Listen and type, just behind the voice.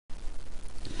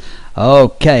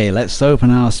Okay, let's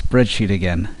open our spreadsheet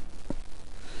again.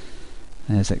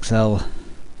 There's Excel.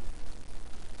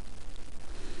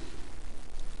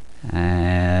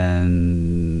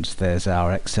 And there's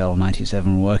our Excel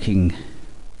 97 working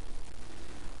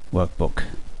workbook.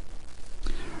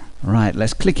 Right,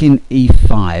 let's click in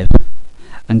E5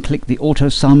 and click the Auto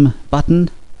Sum button.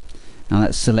 Now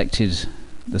that's selected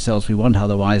the cells we want,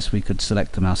 otherwise we could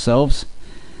select them ourselves.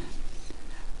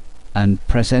 And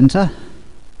press enter.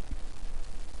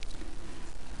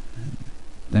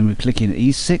 Then we click in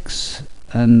E6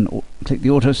 and click the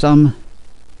Auto Sum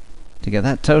to get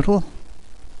that total.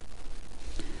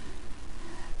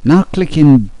 Now click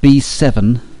in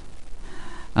B7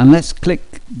 and let's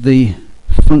click the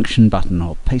function button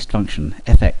or paste function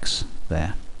FX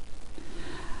there.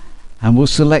 And we'll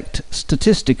select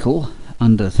statistical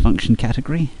under the function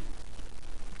category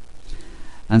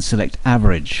and select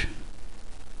average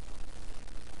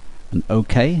and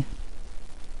OK.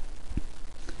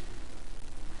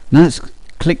 Now let's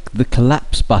click the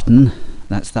collapse button,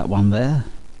 that's that one there,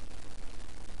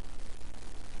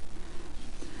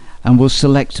 and we'll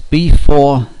select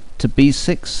B4 to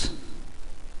B6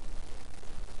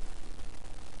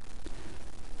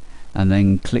 and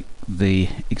then click the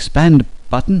expand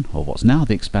button, or what's now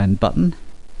the expand button,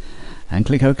 and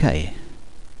click OK.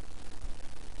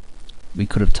 We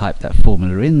could have typed that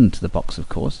formula into the box, of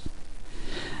course.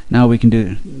 Now we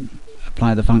can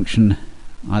apply the function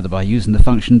either by using the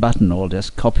function button or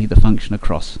just copy the function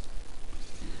across.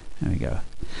 There we go.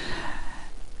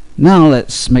 Now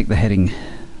let's make the heading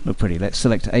look pretty. Let's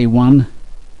select A1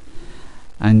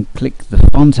 and click the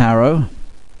font arrow,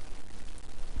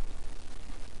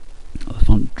 or the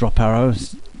font drop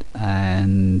arrows,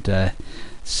 and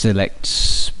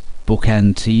select Book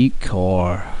Antique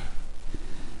or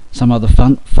some other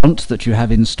font that you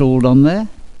have installed on there.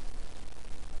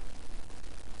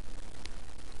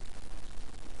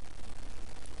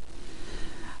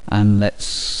 And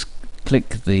let's click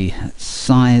the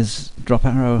size drop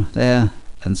arrow there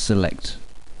and select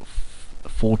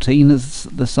 14 as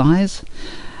the size,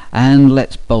 and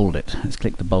let's bold it. Let's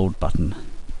click the bold button.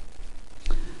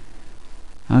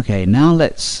 Okay, now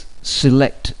let's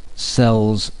select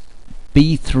cells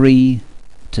B3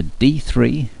 to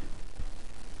D3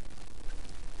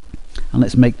 and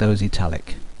let's make those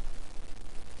italic,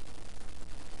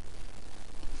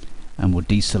 and we'll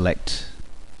deselect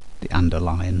the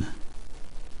underline.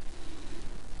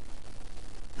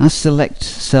 Now select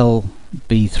cell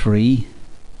B3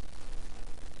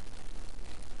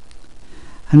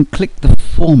 and click the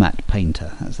format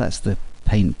painter, that's the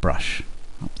paintbrush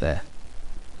up there,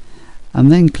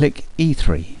 and then click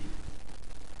E3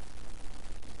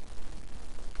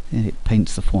 and it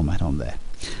paints the format on there.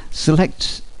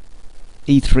 Select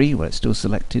E3, well it's still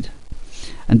selected,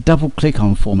 and double click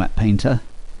on format painter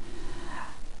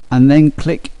and then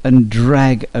click and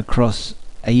drag across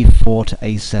A4 to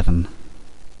A7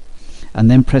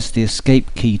 and then press the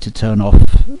escape key to turn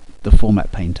off the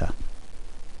format painter.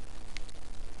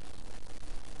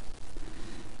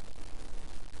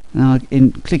 Now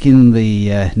click in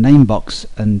the name box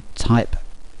and type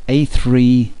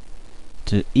A3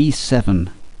 to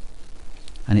E7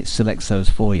 and it selects those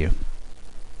for you.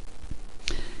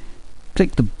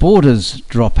 Click the borders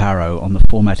drop arrow on the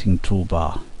formatting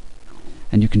toolbar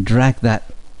and you can drag that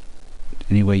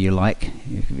anywhere you like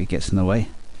if it gets in the way,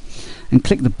 and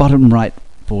click the bottom right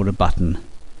border button,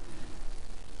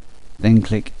 then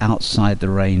click outside the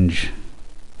range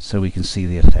so we can see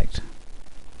the effect.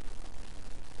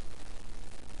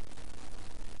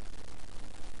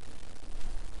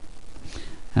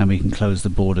 And we can close the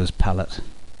borders palette.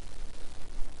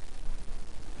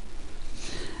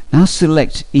 Now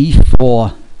select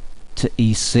E4 to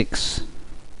E6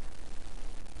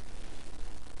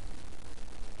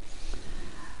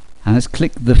 and let's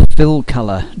click the fill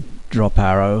color drop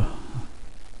arrow,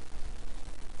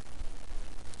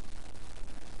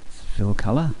 fill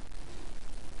color,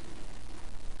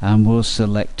 and we'll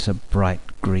select a bright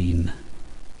green.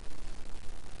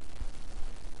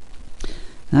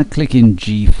 Now click in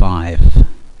G5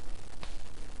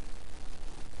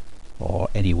 or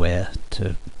anywhere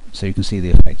so you can see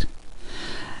the effect.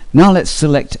 Now let's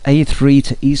select A3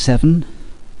 to E7.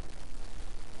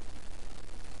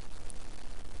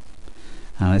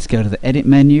 Now let's go to the edit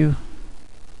menu,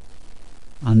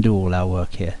 undo all our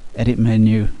work here, edit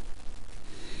menu,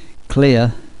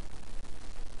 clear,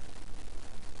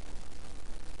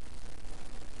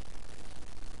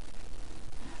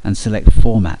 and select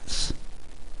formats.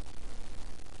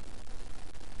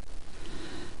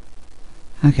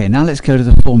 Okay, now let's go to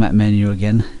the format menu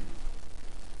again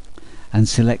and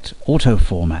select auto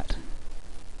format.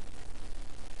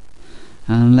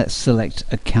 And let's select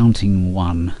Accounting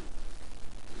 1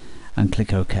 and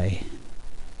click OK.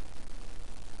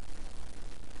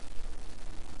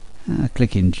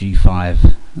 Click in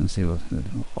G5 and see what,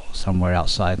 or somewhere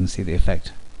outside and see the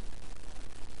effect.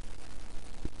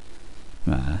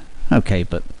 Okay,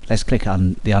 but let's click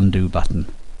on the undo button.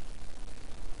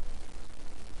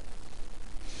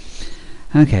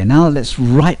 Okay, now let's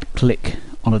right click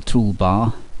on a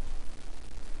toolbar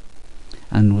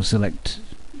and we'll select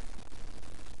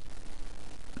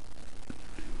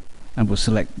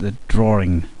the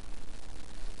drawing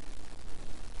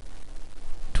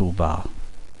toolbar.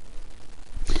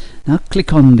 Now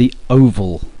click on the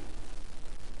oval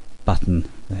button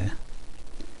there,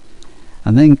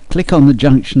 and then click on the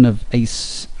junction of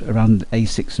around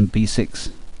A6 and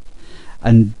B6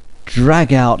 and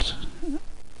drag out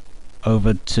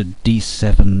over to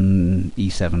D7,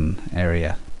 E7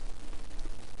 area.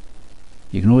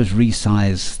 You can always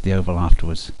resize the oval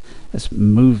afterwards. Let's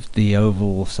move the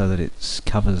oval so that it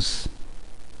covers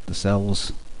the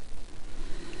cells.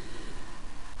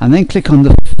 And then click on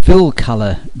the fill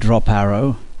color drop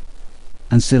arrow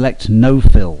and select no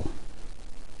fill.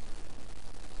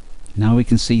 Now we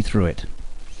can see through it.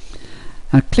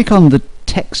 Now click on the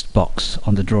text box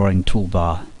on the drawing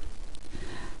toolbar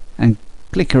and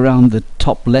click around the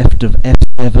top left of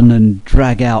F7 and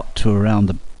drag out to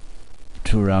around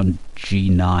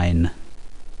G9.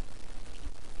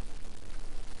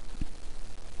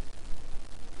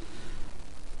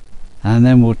 And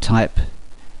then we'll type,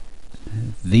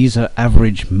 these are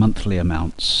average monthly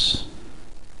amounts.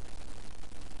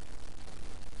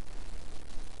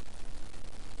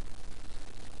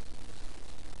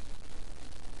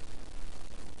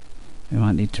 We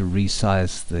might need to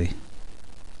resize the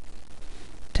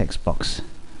text box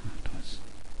afterwards.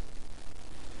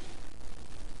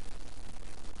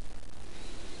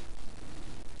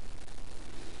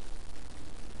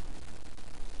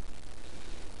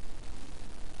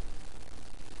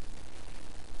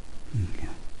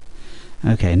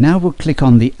 Okay, now we'll click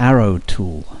on the arrow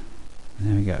tool.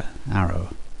 There we go, arrow.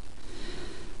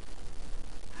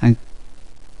 And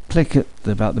click at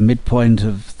about the midpoint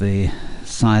of the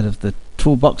side of the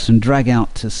toolbox and drag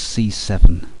out to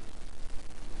C7.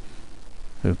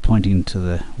 We're pointing to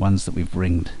the ones that we've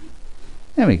ringed.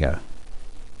 There we go.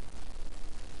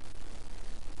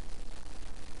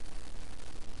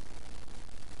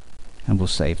 And we'll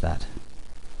save that.